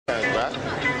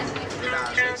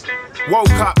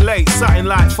Woke up late, something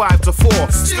like 5 to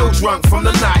 4. Still drunk from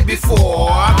the night before.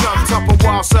 I jumped up a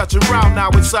while searching round now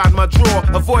inside my drawer.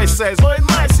 A voice says, "Oi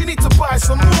mice, you need to buy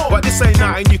some more." But this ain't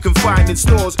nothing you can find in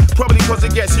stores. Probably cause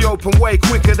it gets you open way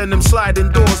quicker than them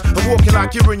sliding doors. And walking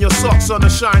like you're in your socks on a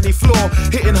shiny floor.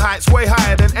 Hitting heights way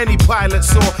higher than any pilot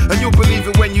saw. And you'll believe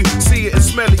it when you see it and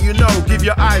smell it, you know. Give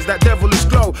your eyes that devilish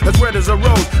glow, as red as a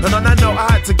rose. And on that note,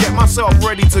 I had to get myself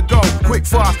ready to go. Quick,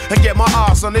 fast, and get my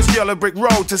ass on this yellow brick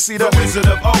road to see the Wizard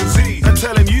of OZ. And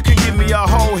tell him you can give me a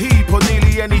whole heap or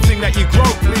nearly anything that you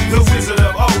grow, please. The Wizard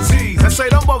of OZ. And say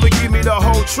don't bother give me the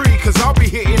whole tree, cause I'll be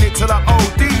hitting it till I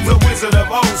OD. The Wizard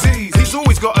of OZ. He's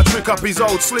always got a trick up his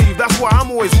old sleeve. That's why I'm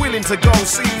always willing to go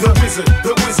see the Wizard,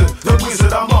 the Wizard, the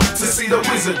Wizard. I'm up to see the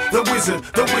Wizard, the Wizard,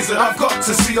 the Wizard. I've got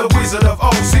to see the Wizard of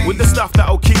OZ. With the stuff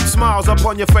that'll keep smiles up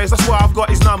on your face. That's why I've got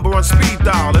his number on speed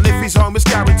dial. And if he's home, it's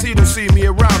guaranteed he'll see me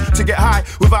around. To get high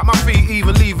without my feet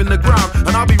even leaving the ground.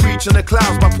 And I'll be reaching the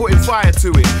clouds by putting fire to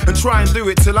it. And try and do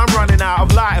it till I'm running out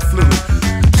of lighter fluid.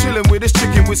 Chilling with this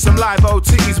chicken with some live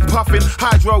OTs. Puffing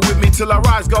hydro with me till our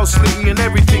eyes go slitty. And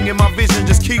everything in my vision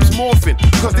just keeps morphing.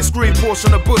 Cause this green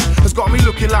portion of bush has got me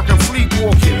looking like I'm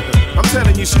sleepwalking. I'm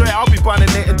telling you straight, I'll be bunning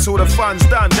it until the fun's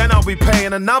done. Then I'll be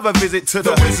paying another visit to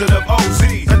the Wizard of OZ.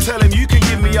 And tell him you can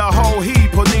give me a whole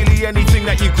heap or nearly anything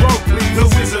that you grow, please. The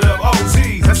Wizard of OZ.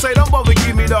 And say don't bother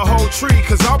give me the whole tree,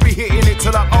 cause I'll be hitting it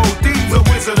till I OD. The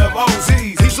Wizard of OZ.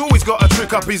 He's always got a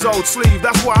trick up his old sleeve.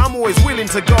 That's why I'm always willing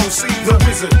to go see the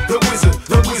Wizard, the Wizard,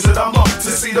 the Wizard. I'm up to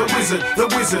see the Wizard, the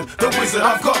Wizard, the Wizard.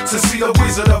 I've got to see the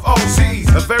Wizard of OZ.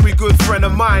 A very good friend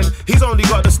of mine. He's only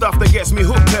got the stuff that gets me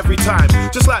hooked every time.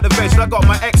 Just like the veg, I got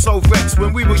my XO Vex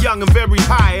when we were young and very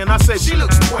high. And I said, she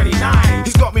looks 29.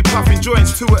 He's got me puffing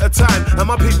joints 2 at a time. And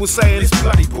my people saying, this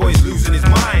bloody boy's losing his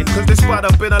mind. Cause this bud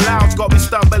I've been allowed's got me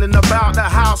stumbling about the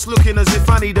house, looking as if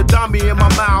I need a dummy in my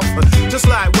mouth. Just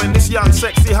like when this young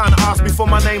sexy hun asked me for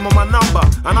my name or my number.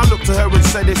 And I looked at her and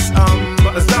said, it's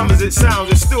but as dumb as it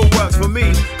sounds, it still works for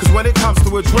me. Cause when it comes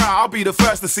to a drought, I'll be the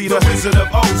first to see the Wizard of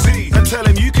OZ. And tell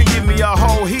him you can give me a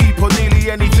whole heap or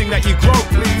nearly anything that you grow,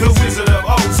 please. The Wizard of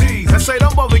OZ. And say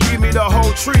don't bother give me the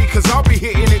whole tree, cause I'll be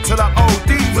hitting it till I OD.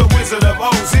 The Wizard of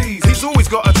OZ. He's always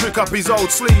got a trick up his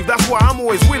old sleeve. That's why I'm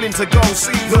always willing to go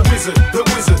see the Wizard, the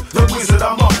Wizard, the Wizard.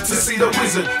 I'm up to see the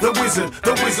Wizard, the Wizard,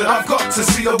 the Wizard. I've got to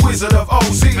see the Wizard of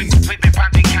OZ.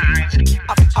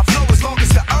 I flow as long as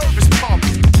the herb is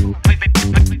pumping.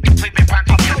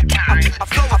 I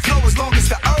flow as long as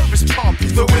the herb is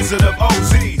pumping. The Wizard of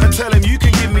OZ. And tell him you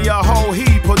can give me a whole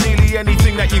heap or nearly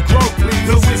anything that you grow, please.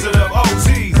 The Wizard of OZ.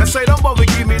 And say don't bother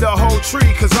give me the whole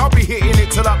tree, cause I'll be hitting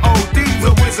it till I OD.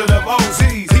 The Wizard of OZ.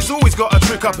 He's always got a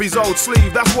trick up his old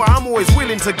sleeve. That's why I'm always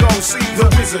willing to go see the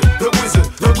Wizard, the Wizard,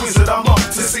 the Wizard. I'm up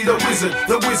to see the Wizard,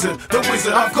 the Wizard, the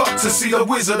Wizard. I've got to see the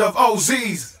Wizard of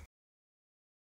OZs.